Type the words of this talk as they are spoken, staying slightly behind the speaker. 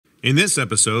In this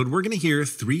episode, we're going to hear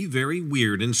 3 very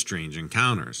weird and strange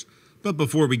encounters. But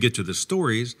before we get to the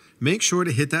stories, make sure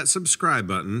to hit that subscribe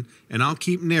button, and I'll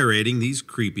keep narrating these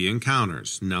creepy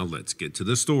encounters. Now let's get to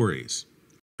the stories.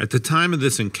 At the time of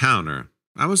this encounter,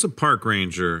 I was a park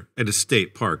ranger at a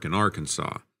state park in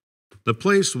Arkansas. The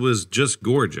place was just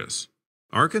gorgeous.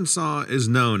 Arkansas is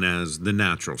known as the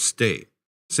natural state,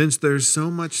 since there's so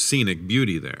much scenic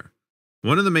beauty there.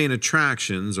 One of the main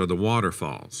attractions are the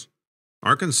waterfalls.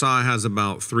 Arkansas has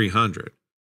about 300,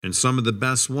 and some of the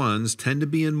best ones tend to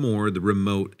be in more the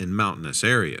remote and mountainous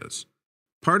areas.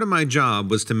 Part of my job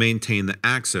was to maintain the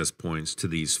access points to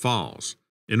these falls,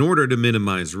 in order to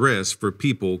minimize risk for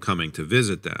people coming to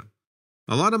visit them.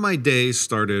 A lot of my days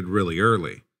started really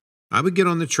early. I would get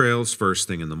on the trails first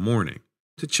thing in the morning,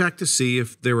 to check to see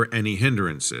if there were any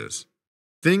hindrances.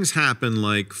 Things happen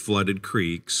like flooded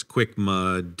creeks, quick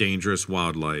mud, dangerous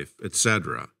wildlife,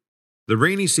 etc. The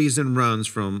rainy season runs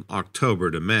from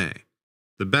October to May.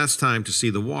 The best time to see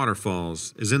the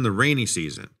waterfalls is in the rainy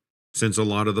season, since a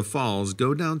lot of the falls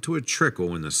go down to a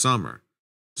trickle in the summer.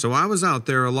 So I was out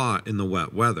there a lot in the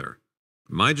wet weather.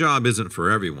 My job isn't for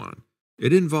everyone.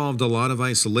 It involved a lot of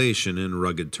isolation and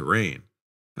rugged terrain.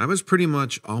 I was pretty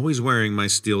much always wearing my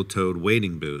steel-toed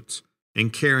wading boots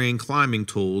and carrying climbing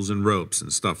tools and ropes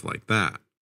and stuff like that.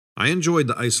 I enjoyed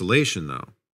the isolation though.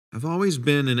 I've always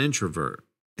been an introvert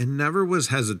and never was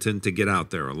hesitant to get out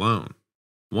there alone.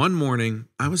 One morning,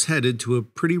 I was headed to a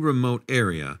pretty remote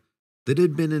area that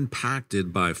had been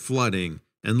impacted by flooding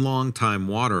and long-time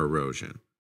water erosion.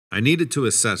 I needed to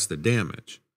assess the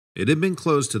damage. It had been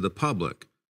closed to the public,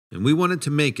 and we wanted to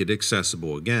make it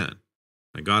accessible again.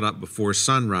 I got up before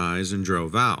sunrise and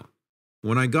drove out.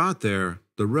 When I got there,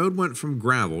 the road went from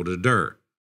gravel to dirt,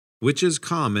 which is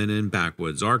common in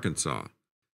backwoods Arkansas.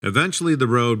 Eventually, the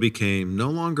road became no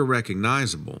longer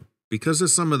recognizable because of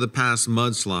some of the past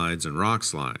mudslides and rock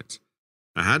slides.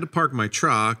 I had to park my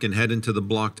truck and head into the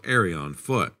blocked area on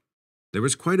foot. There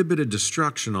was quite a bit of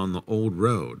destruction on the old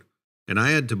road, and I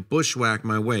had to bushwhack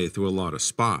my way through a lot of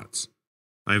spots.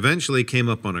 I eventually came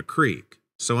up on a creek,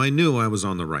 so I knew I was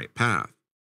on the right path.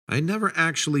 I had never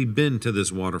actually been to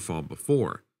this waterfall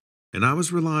before, and I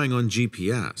was relying on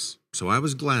GPS, so I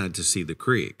was glad to see the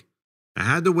creek. I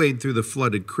had to wade through the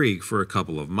flooded creek for a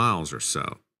couple of miles or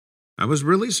so. I was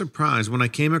really surprised when I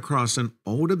came across an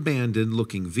old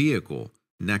abandoned-looking vehicle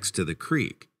next to the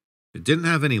creek. It didn't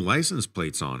have any license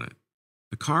plates on it.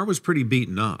 The car was pretty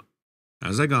beaten up.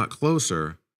 As I got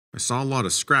closer, I saw a lot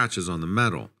of scratches on the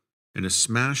metal and a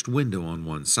smashed window on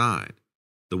one side.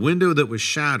 The window that was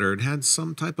shattered had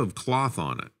some type of cloth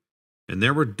on it, and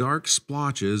there were dark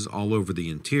splotches all over the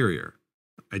interior.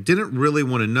 I didn't really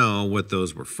want to know what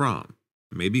those were from.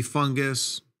 Maybe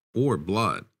fungus or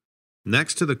blood.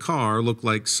 Next to the car looked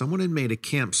like someone had made a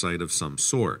campsite of some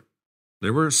sort.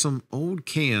 There were some old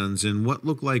cans and what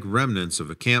looked like remnants of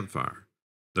a campfire.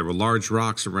 There were large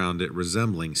rocks around it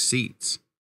resembling seats.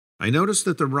 I noticed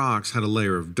that the rocks had a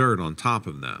layer of dirt on top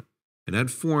of them and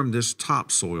had formed this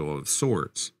topsoil of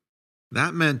sorts.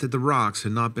 That meant that the rocks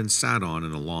had not been sat on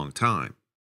in a long time.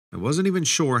 I wasn't even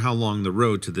sure how long the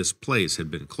road to this place had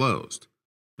been closed.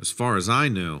 As far as I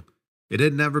knew, it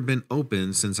had never been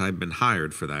opened since I'd been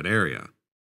hired for that area.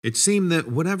 It seemed that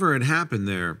whatever had happened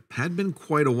there had been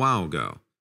quite a while ago,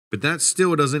 but that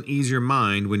still doesn't ease your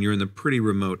mind when you're in the pretty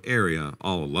remote area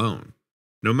all alone,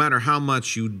 no matter how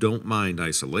much you don't mind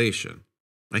isolation.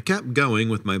 I kept going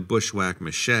with my bushwhack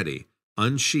machete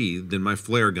unsheathed and my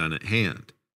flare gun at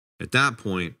hand. At that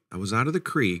point, I was out of the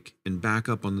creek and back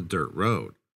up on the dirt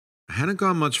road. I hadn't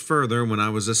gone much further when I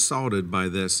was assaulted by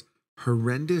this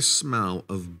horrendous smell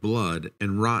of blood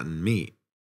and rotten meat.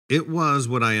 It was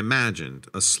what I imagined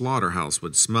a slaughterhouse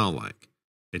would smell like.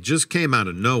 It just came out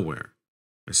of nowhere.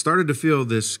 I started to feel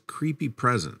this creepy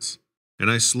presence,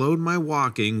 and I slowed my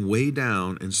walking way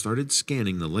down and started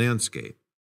scanning the landscape.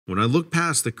 When I looked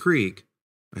past the creek,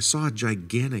 I saw a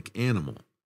gigantic animal.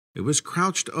 It was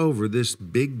crouched over this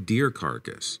big deer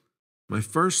carcass. My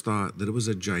first thought that it was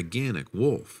a gigantic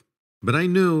wolf, but I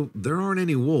knew there aren't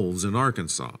any wolves in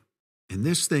Arkansas. And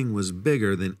this thing was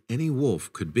bigger than any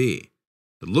wolf could be.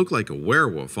 It looked like a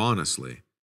werewolf, honestly.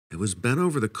 It was bent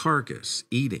over the carcass,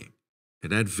 eating.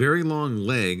 It had very long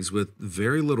legs with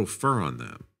very little fur on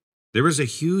them. There was a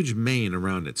huge mane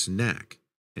around its neck,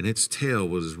 and its tail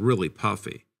was really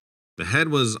puffy. The head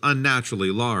was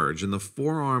unnaturally large, and the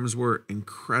forearms were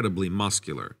incredibly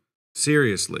muscular.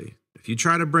 Seriously, if you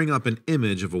try to bring up an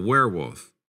image of a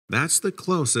werewolf, that's the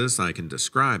closest I can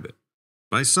describe it.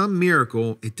 By some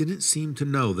miracle, it didn't seem to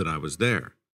know that I was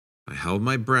there. I held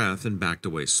my breath and backed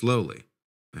away slowly.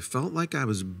 I felt like I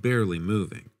was barely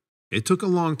moving. It took a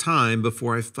long time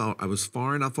before I felt I was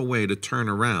far enough away to turn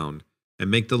around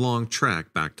and make the long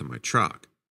trek back to my truck.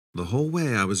 The whole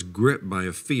way I was gripped by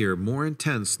a fear more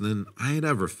intense than I had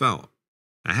ever felt.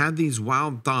 I had these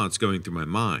wild thoughts going through my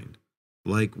mind.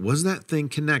 Like, was that thing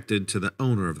connected to the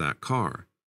owner of that car?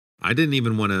 I didn't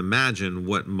even want to imagine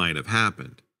what might have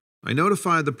happened. I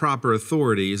notified the proper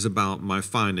authorities about my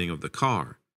finding of the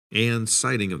car and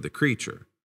sighting of the creature.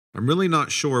 I'm really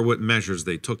not sure what measures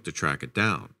they took to track it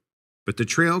down, but the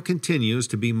trail continues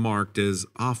to be marked as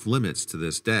off limits to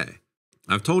this day.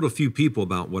 I've told a few people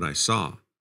about what I saw,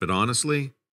 but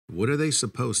honestly, what are they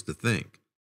supposed to think?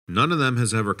 None of them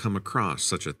has ever come across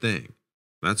such a thing.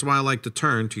 That's why I like to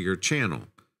turn to your channel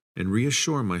and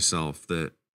reassure myself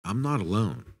that I'm not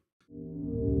alone.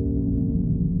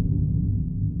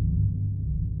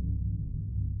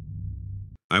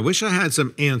 I wish I had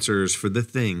some answers for the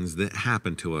things that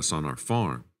happen to us on our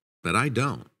farm, but I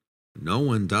don't. No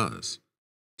one does.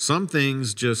 Some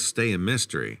things just stay a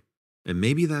mystery, and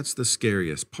maybe that's the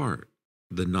scariest part,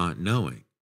 the not knowing.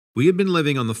 We had been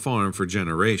living on the farm for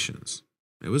generations.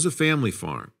 It was a family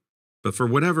farm, but for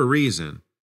whatever reason,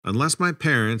 unless my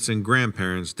parents and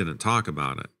grandparents didn't talk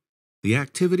about it, the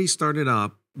activity started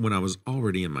up when I was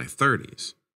already in my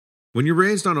 30s. When you're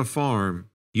raised on a farm,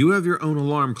 you have your own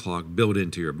alarm clock built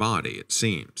into your body, it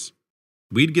seems.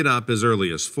 We'd get up as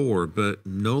early as 4, but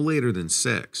no later than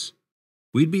 6.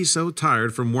 We'd be so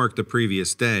tired from work the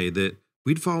previous day that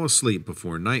we'd fall asleep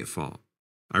before nightfall.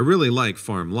 I really like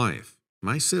farm life.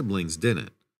 My siblings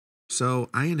didn't. So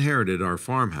I inherited our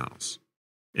farmhouse.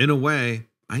 In a way,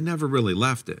 I never really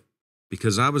left it,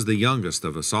 because I was the youngest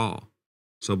of us all.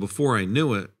 So before I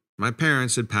knew it, my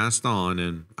parents had passed on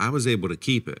and I was able to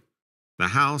keep it. The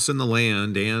house and the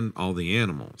land and all the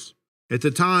animals. At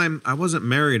the time, I wasn't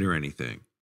married or anything,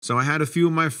 so I had a few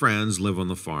of my friends live on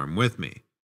the farm with me.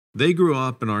 They grew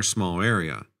up in our small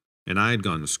area, and I had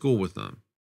gone to school with them.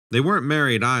 They weren't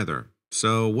married either,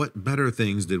 so what better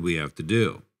things did we have to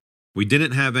do? We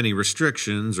didn't have any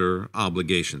restrictions or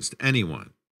obligations to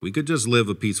anyone. We could just live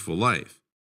a peaceful life,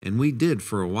 and we did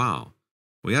for a while.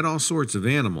 We had all sorts of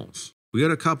animals. We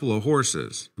had a couple of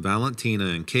horses, Valentina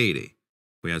and Katie.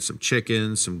 We had some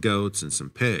chickens, some goats, and some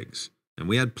pigs, and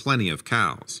we had plenty of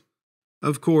cows.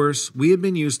 Of course, we had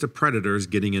been used to predators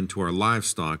getting into our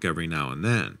livestock every now and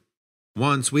then.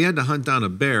 Once, we had to hunt down a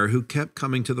bear who kept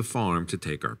coming to the farm to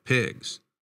take our pigs.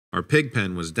 Our pig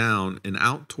pen was down and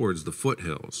out towards the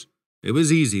foothills. It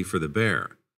was easy for the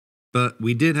bear, but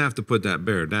we did have to put that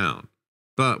bear down.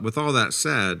 But with all that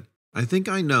said, I think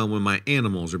I know when my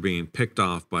animals are being picked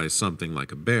off by something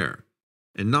like a bear,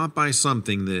 and not by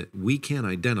something that we can't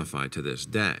identify to this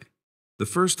day. The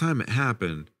first time it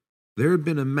happened, there had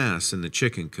been a mess in the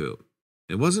chicken coop.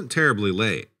 It wasn't terribly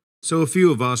late, so a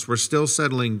few of us were still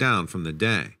settling down from the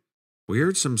day. We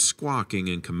heard some squawking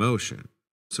and commotion,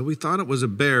 so we thought it was a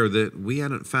bear that we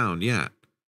hadn't found yet.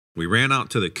 We ran out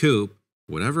to the coop.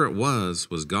 Whatever it was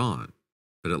gone,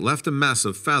 but it left a mess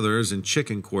of feathers and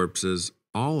chicken corpses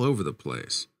all over the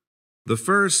place. The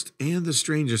first and the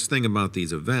strangest thing about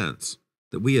these events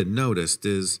that we had noticed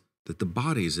is that the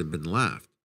bodies had been left.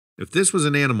 If this was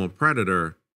an animal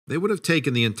predator, they would have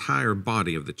taken the entire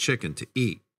body of the chicken to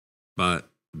eat. But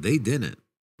they didn't.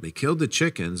 They killed the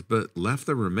chickens but left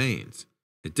the remains.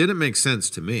 It didn't make sense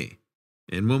to me.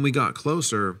 And when we got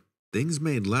closer, things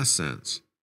made less sense.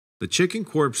 The chicken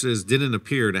corpses didn't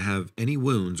appear to have any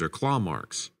wounds or claw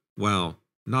marks. Well,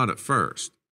 not at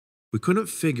first. We couldn't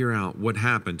figure out what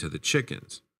happened to the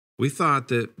chickens. We thought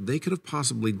that they could have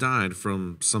possibly died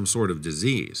from some sort of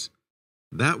disease.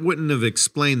 That wouldn't have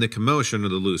explained the commotion or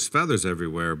the loose feathers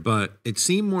everywhere, but it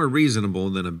seemed more reasonable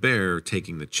than a bear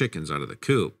taking the chickens out of the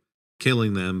coop,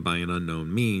 killing them by an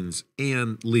unknown means,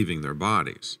 and leaving their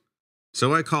bodies.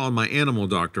 So I called my animal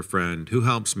doctor friend who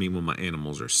helps me when my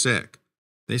animals are sick.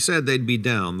 They said they'd be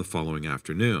down the following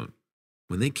afternoon.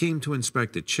 When they came to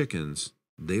inspect the chickens,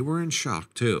 they were in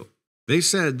shock too. They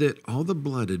said that all the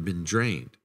blood had been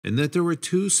drained and that there were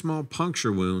 2 small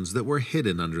puncture wounds that were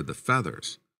hidden under the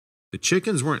feathers. The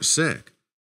chickens weren't sick,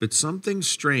 but something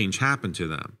strange happened to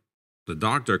them. The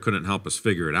doctor couldn't help us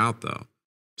figure it out though.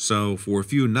 So for a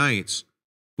few nights,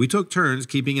 we took turns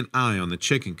keeping an eye on the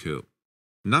chicken coop.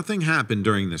 Nothing happened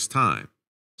during this time,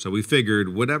 so we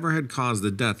figured whatever had caused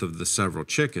the death of the several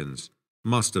chickens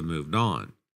must have moved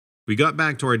on. We got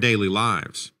back to our daily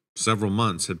lives. Several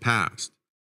months had passed.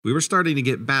 We were starting to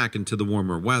get back into the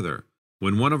warmer weather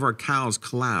when one of our cows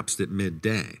collapsed at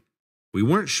midday. We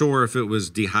weren't sure if it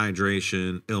was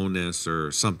dehydration, illness,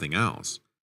 or something else.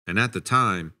 And at the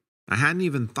time, I hadn't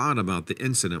even thought about the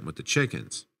incident with the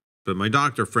chickens. But my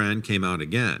doctor friend came out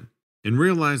again. and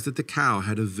realized that the cow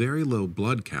had a very low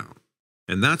blood count.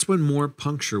 And that's when more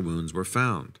puncture wounds were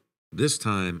found, this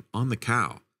time on the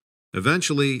cow.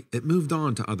 Eventually, it moved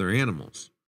on to other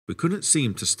animals. We couldn't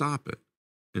seem to stop it,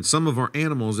 and some of our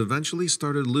animals eventually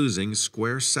started losing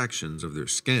square sections of their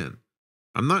skin.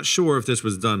 I'm not sure if this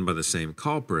was done by the same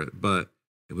culprit, but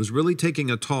it was really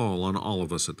taking a toll on all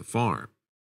of us at the farm.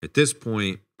 At this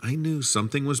point, I knew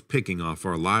something was picking off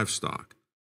our livestock,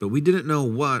 but we didn't know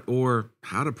what or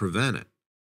how to prevent it.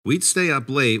 We'd stay up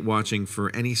late watching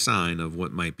for any sign of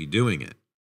what might be doing it.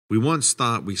 We once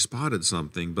thought we spotted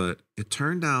something, but it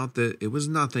turned out that it was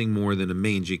nothing more than a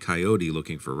mangy coyote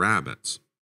looking for rabbits.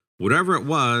 Whatever it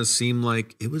was seemed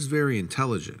like it was very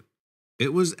intelligent.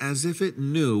 It was as if it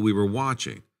knew we were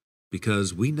watching,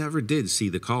 because we never did see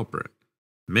the culprit.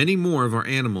 Many more of our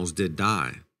animals did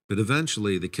die, but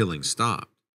eventually the killing stopped.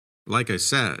 Like I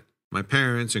said, my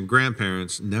parents and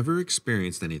grandparents never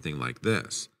experienced anything like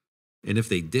this, and if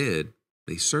they did,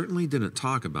 they certainly didn't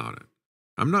talk about it.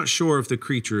 I'm not sure if the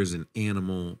creature is an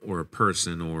animal or a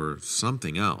person or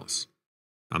something else.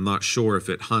 I'm not sure if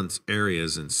it hunts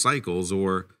areas in cycles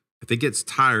or if it gets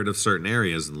tired of certain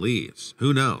areas and leaves.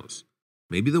 Who knows?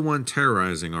 Maybe the one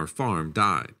terrorizing our farm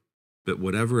died, but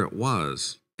whatever it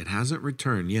was, it hasn't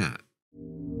returned yet.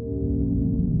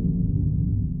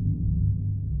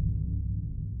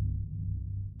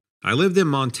 I lived in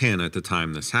Montana at the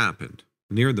time this happened,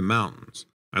 near the mountains.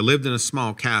 I lived in a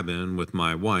small cabin with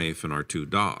my wife and our 2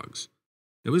 dogs.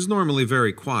 It was normally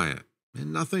very quiet,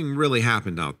 and nothing really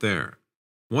happened out there.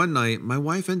 One night, my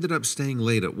wife ended up staying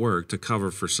late at work to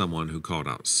cover for someone who called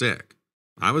out sick.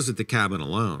 I was at the cabin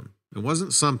alone. It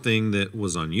wasn't something that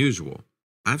was unusual.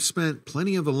 I've spent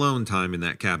plenty of alone time in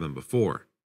that cabin before,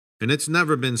 and it's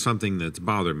never been something that's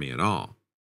bothered me at all.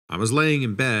 I was laying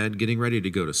in bed getting ready to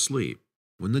go to sleep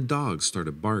when the dogs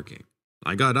started barking.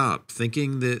 I got up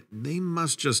thinking that they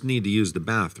must just need to use the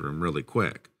bathroom really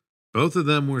quick. Both of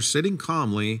them were sitting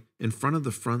calmly in front of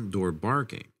the front door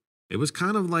barking. It was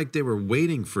kind of like they were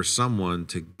waiting for someone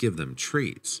to give them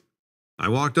treats. I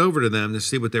walked over to them to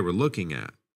see what they were looking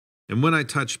at. And when I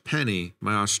touched Penny,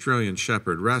 my Australian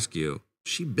Shepherd rescue,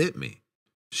 she bit me.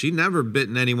 She'd never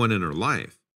bitten anyone in her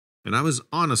life, and I was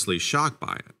honestly shocked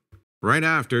by it. Right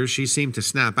after, she seemed to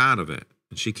snap out of it,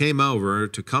 and she came over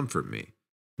to comfort me,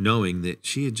 knowing that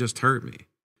she had just hurt me.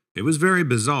 It was very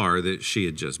bizarre that she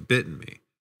had just bitten me.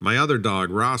 My other dog,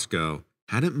 Roscoe,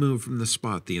 hadn't moved from the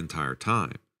spot the entire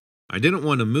time. I didn't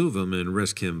want to move him and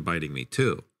risk him biting me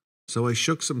too, so I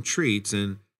shook some treats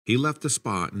and he left the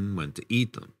spot and went to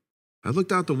eat them. I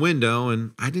looked out the window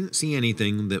and I didn't see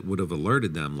anything that would have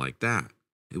alerted them like that.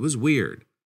 It was weird.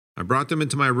 I brought them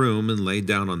into my room and laid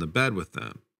down on the bed with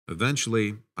them.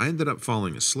 Eventually, I ended up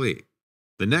falling asleep.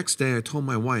 The next day, I told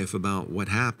my wife about what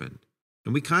happened,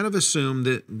 and we kind of assumed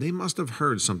that they must have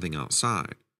heard something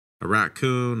outside, a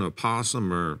raccoon, a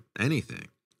possum, or anything.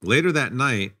 Later that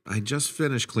night, I just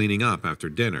finished cleaning up after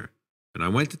dinner, and I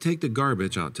went to take the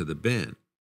garbage out to the bin.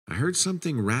 I heard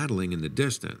something rattling in the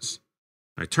distance.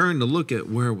 I turned to look at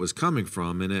where it was coming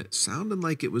from, and it sounded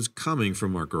like it was coming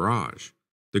from our garage.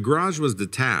 The garage was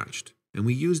detached, and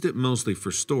we used it mostly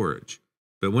for storage.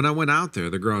 But when I went out there,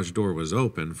 the garage door was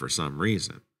open for some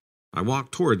reason. I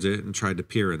walked towards it and tried to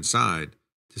peer inside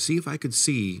to see if I could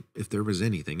see if there was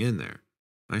anything in there.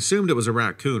 I assumed it was a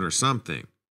raccoon or something.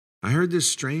 I heard this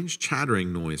strange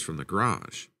chattering noise from the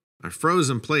garage. I froze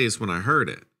in place when I heard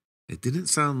it. It didn't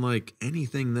sound like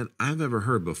anything that I've ever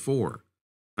heard before.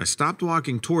 I stopped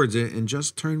walking towards it and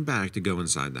just turned back to go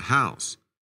inside the house.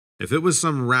 If it was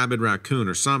some rabid raccoon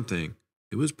or something,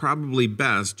 it was probably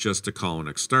best just to call an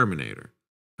exterminator.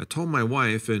 I told my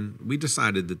wife, and we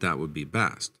decided that that would be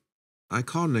best. I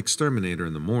called an exterminator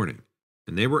in the morning,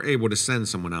 and they were able to send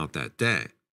someone out that day.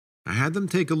 I had them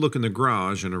take a look in the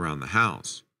garage and around the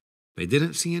house. They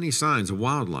didn't see any signs of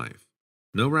wildlife.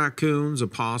 No raccoons,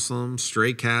 opossums,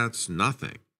 stray cats,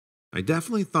 nothing. I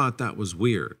definitely thought that was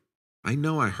weird. I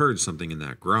know I heard something in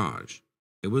that garage.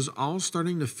 It was all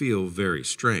starting to feel very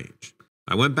strange.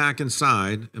 I went back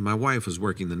inside, and my wife was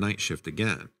working the night shift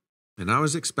again, and I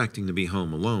was expecting to be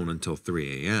home alone until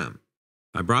 3 a.m.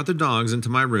 I brought the dogs into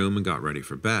my room and got ready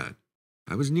for bed.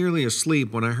 I was nearly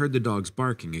asleep when I heard the dogs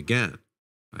barking again.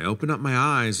 I opened up my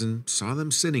eyes and saw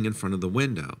them sitting in front of the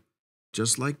window,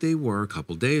 just like they were a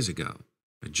couple days ago.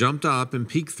 I jumped up and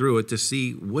peeked through it to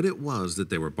see what it was that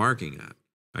they were barking at.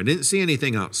 I didn't see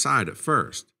anything outside at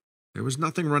first. There was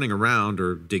nothing running around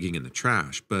or digging in the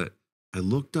trash, but I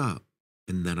looked up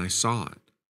and then I saw it.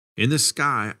 In the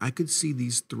sky, I could see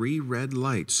these 3 red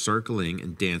lights circling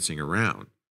and dancing around.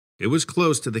 It was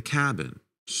close to the cabin,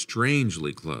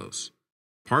 strangely close.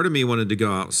 Part of me wanted to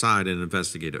go outside and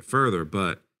investigate it further,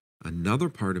 but another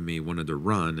part of me wanted to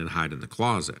run and hide in the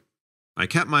closet. I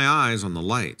kept my eyes on the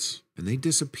lights, and they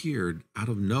disappeared out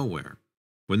of nowhere.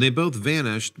 When they both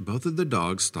vanished, both of the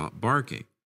dogs stopped barking.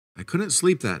 I couldn't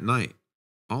sleep that night.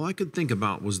 All I could think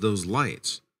about was those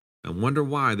lights and wonder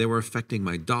why they were affecting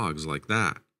my dogs like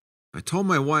that. I told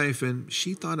my wife, and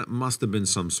she thought it must have been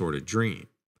some sort of dream.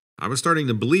 I was starting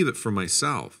to believe it for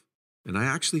myself, and I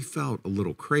actually felt a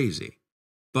little crazy.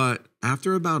 But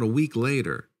after about a week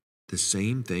later, the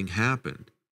same thing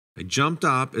happened. I jumped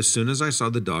up as soon as I saw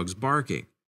the dogs barking,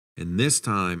 and this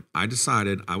time I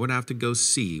decided I would have to go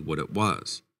see what it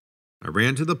was. I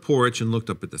ran to the porch and looked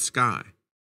up at the sky.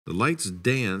 The lights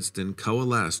danced and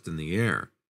coalesced in the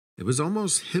air. It was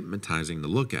almost hypnotizing to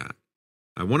look at.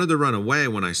 I wanted to run away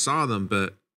when I saw them,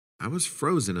 but I was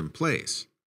frozen in place.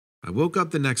 I woke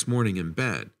up the next morning in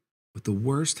bed with the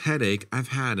worst headache I've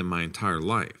had in my entire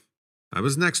life. I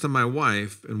was next to my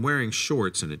wife and wearing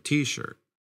shorts and a t-shirt.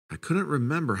 I couldn't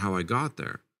remember how I got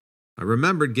there. I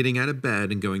remembered getting out of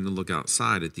bed and going to look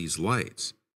outside at these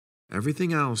lights.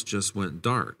 Everything else just went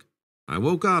dark. I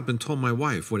woke up and told my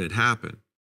wife what had happened,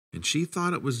 and she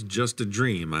thought it was just a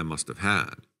dream I must have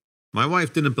had. My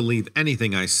wife didn't believe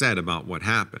anything I said about what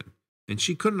happened, and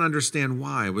she couldn't understand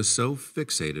why I was so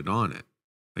fixated on it.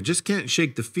 I just can't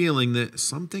shake the feeling that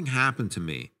something happened to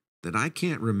me that I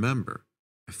can't remember.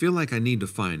 I feel like I need to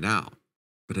find out,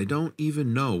 but I don't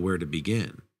even know where to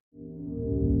begin.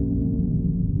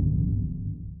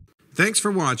 Thanks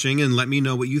for watching, and let me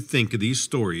know what you think of these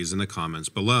stories in the comments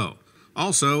below.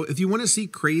 Also, if you want to see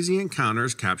crazy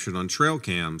encounters captured on trail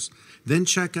cams, then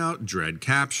check out Dread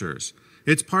Captures.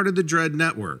 It's part of the Dread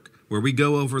Network, where we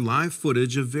go over live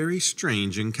footage of very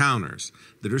strange encounters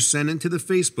that are sent into the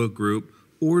Facebook group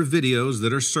or videos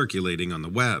that are circulating on the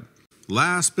web.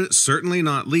 Last but certainly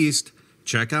not least,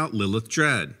 check out Lilith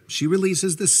Dread. She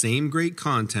releases the same great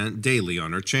content daily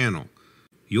on her channel.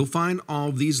 You'll find all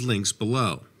of these links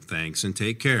below. Thanks and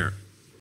take care.